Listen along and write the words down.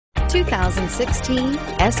2016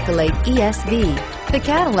 Escalade ESV. The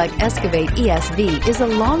Cadillac Escalade ESV is a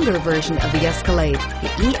longer version of the Escalade.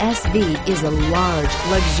 The ESV is a large,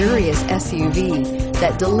 luxurious SUV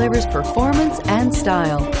that delivers performance and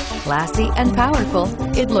style. Classy and powerful,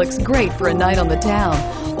 it looks great for a night on the town,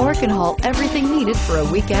 or can haul everything needed for a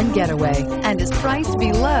weekend getaway, and is priced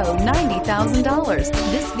below $90,000.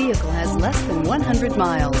 This vehicle has less than 100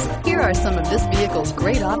 miles. Here are some of this vehicle's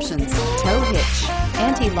great options: tow hitch,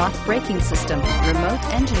 anti-lock braking system, remote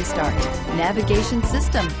engine start, navigation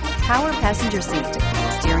system, power passenger seat,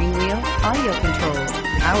 steering wheel audio controls,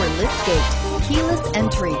 power liftgate, keyless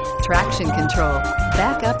entry, traction control,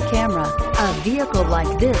 backup camera. A vehicle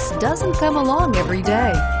like this doesn't come along every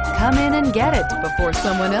day. Come in and get it before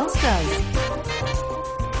someone else does.